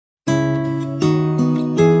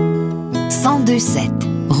102.7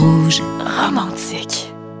 Rouge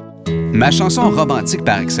romantique. Ma chanson romantique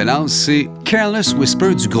par excellence, c'est Careless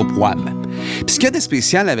Whisper du groupe Wham. Puis ce qu'il y a de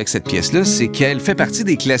spécial avec cette pièce-là, c'est qu'elle fait partie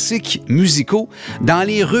des classiques musicaux dans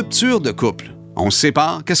les ruptures de couple. On se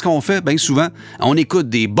sépare, qu'est-ce qu'on fait? Bien souvent, on écoute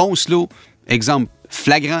des bons slows. Exemple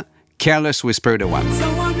flagrant, Careless Whisper de Wham.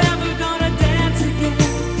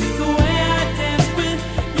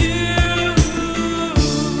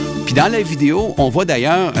 Puis dans la vidéo, on voit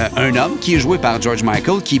d'ailleurs un homme qui est joué par George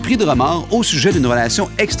Michael qui est pris de remords au sujet d'une relation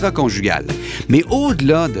extra-conjugale. Mais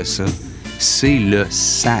au-delà de ça, c'est le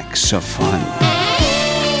saxophone.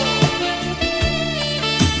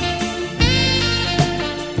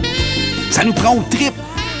 Ça nous prend au trip.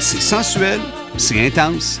 C'est sensuel, c'est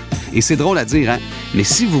intense et c'est drôle à dire, hein? Mais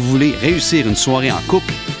si vous voulez réussir une soirée en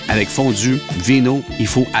couple avec fondue, vino, il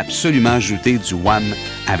faut absolument ajouter du Wham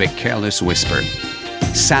avec Careless Whisper.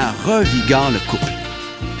 Ça revigore le couple.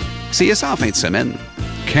 Essayez ça en fin de semaine.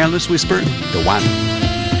 Careless Whisper de Wham.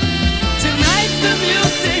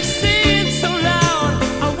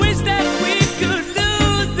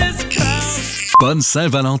 Bonne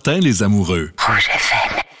Saint-Valentin, les amoureux. Rouge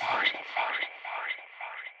FM.